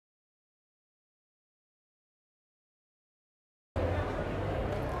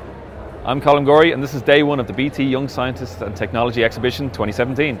I'm Colin Gorey, and this is day one of the BT Young Scientists and Technology Exhibition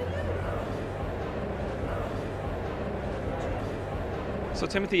 2017. So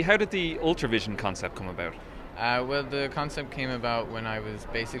Timothy, how did the ultravision concept come about? Well, the concept came about when I was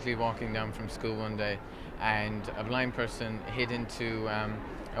basically walking down from school one day and a blind person hit into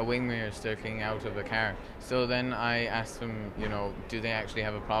a wing mirror sticking out of a car. So then I asked them, do they actually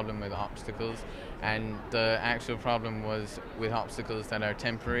have a problem with obstacles? And the actual problem was with obstacles that are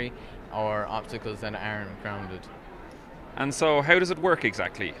temporary or obstacles that aren't grounded. And so how does it work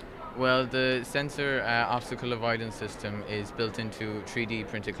exactly? Well, the Censer obstacle avoidance system is built into 3D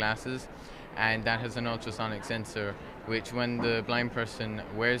printed glasses, and that has an ultrasonic sensor which, when the blind person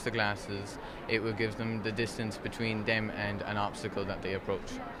wears the glasses, it will give them the distance between them and an obstacle that they approach.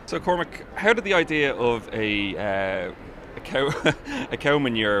 So Cormac, how did the idea of a cow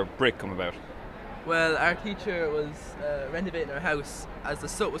manure brick come about? Well, our teacher was renovating our house as the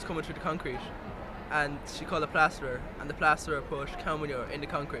soot was coming through the concrete, and she called a plasterer, and the plasterer put cow manure in the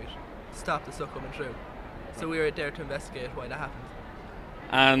concrete to stop the soot coming through. So we were there to investigate why that happened.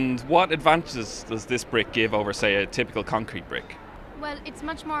 And what advantages does this brick give over, say, a typical concrete brick? Well, it's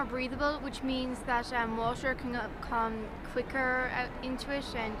much more breathable, which means that water can come quicker into it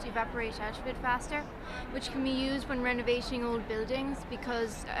and evaporate out of it faster, which can be used when renovating old buildings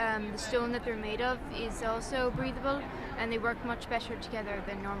because the stone that they're made of is also breathable and they work much better together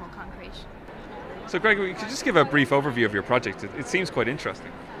than normal concrete. So Gregory, could you just give a brief overview of your project? It seems quite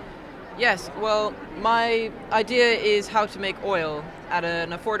interesting. Yes, well, my idea is how to make oil at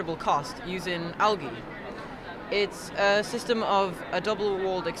an affordable cost using algae. It's a system of a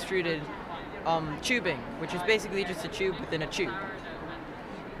double-walled extruded tubing, which is basically just a tube within a tube.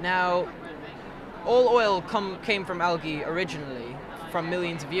 Now, all oil came from algae originally, from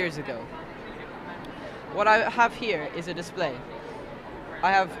millions of years ago. What I have here is a display.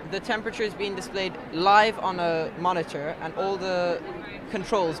 I have the temperatures being displayed live on a monitor and all the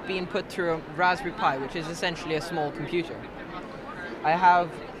controls being put through a Raspberry Pi, which is essentially a small computer. I have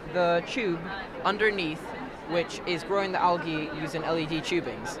the tube underneath, which is growing the algae using LED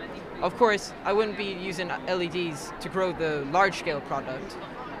tubings. Of course, I wouldn't be using LEDs to grow the large-scale product.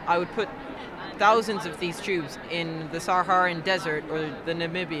 I would put thousands of these tubes in the Saharan desert or the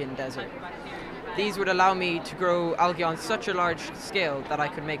Namibian desert. These would allow me to grow algae on such a large scale that I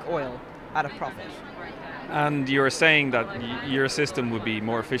could make oil at a profit. And you were saying that your system would be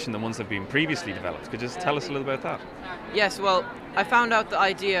more efficient than ones that have been previously developed. Could you just tell us a little about that? Yes, well, I found out the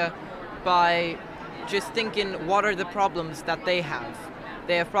idea by just thinking, what are the problems that they have?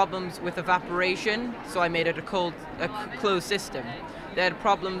 They have problems with evaporation, so I made it a closed system. They had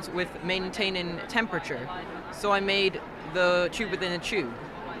problems with maintaining temperature, so I made the tube within a tube.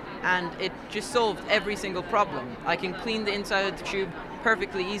 And it just solved every single problem. I can clean the inside of the tube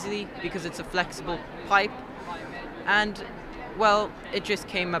perfectly easily because it's a flexible pipe. And, well, it just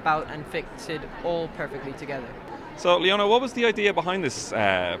came about and fixed it all perfectly together. So, Leona, what was the idea behind this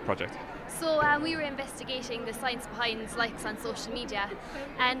project? So we were investigating the science behind likes on social media,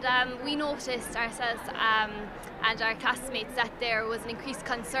 and we noticed ourselves and our classmates that there was an increased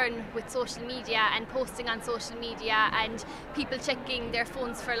concern with social media and posting on social media and people checking their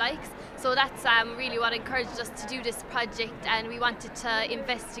phones for likes. So that's really what encouraged us to do this project, and we wanted to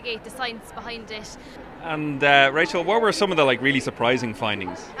investigate the science behind it. And Rachel, what were some of the really surprising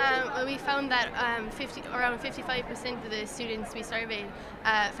findings? Well, we found that around 55% of the students we surveyed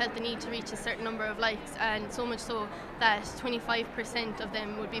felt the need to reach a certain number of likes, and so much so that 25% of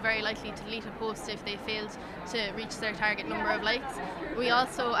them would be very likely to delete a post if they failed to reach their target number of likes. We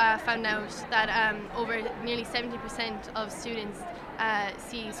also found out that over nearly 70% of students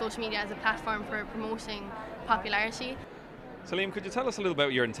see social media as a platform for promoting popularity. So Liam, could you tell us a little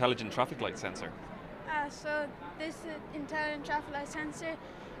about your intelligent traffic light sensor? So this intelligent traffic light sensor,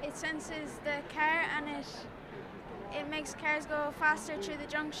 it senses the car and it makes cars go faster through the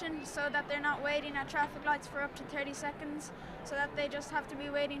junction so that they're not waiting at traffic lights for up to 30 seconds, so that they just have to be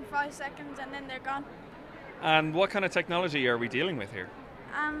waiting 5 seconds and then they're gone. And what kind of technology are we dealing with here?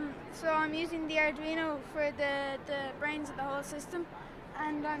 So I'm using the Arduino for the brains of the whole system,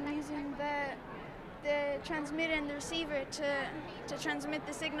 and I'm using the transmitter and the receiver to transmit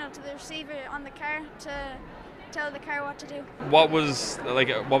the signal to the receiver on the car to tell the car what to do. What was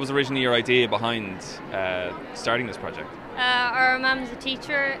originally your idea behind starting this project? Our mum's a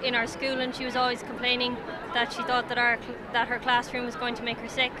teacher in our school, and she was always complaining that she thought that her classroom was going to make her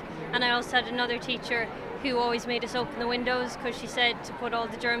sick. And I also had another teacher who always made us open the windows because she said to put all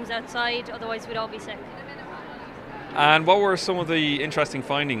the germs outside, otherwise we'd all be sick. And what were some of the interesting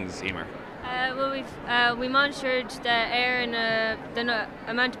findings, Emer? Well, we monitored the air and the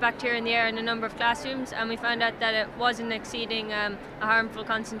amount of bacteria in the air in a number of classrooms, and we found out that it wasn't exceeding a harmful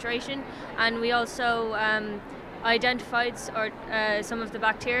concentration. And we also identified some of the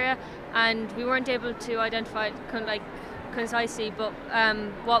bacteria, and we weren't able to identify it concisely, but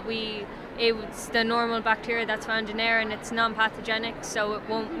it's the normal bacteria that's found in air, and it's non-pathogenic, so it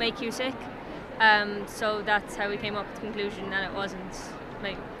won't make you sick. So that's how we came up with the conclusion that it wasn't,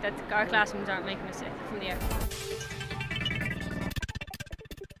 that our classrooms aren't making us sick from the air.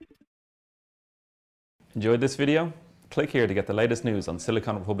 Enjoyed this video? Click here to get the latest news on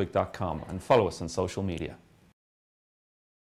siliconrepublic.com and follow us on social media.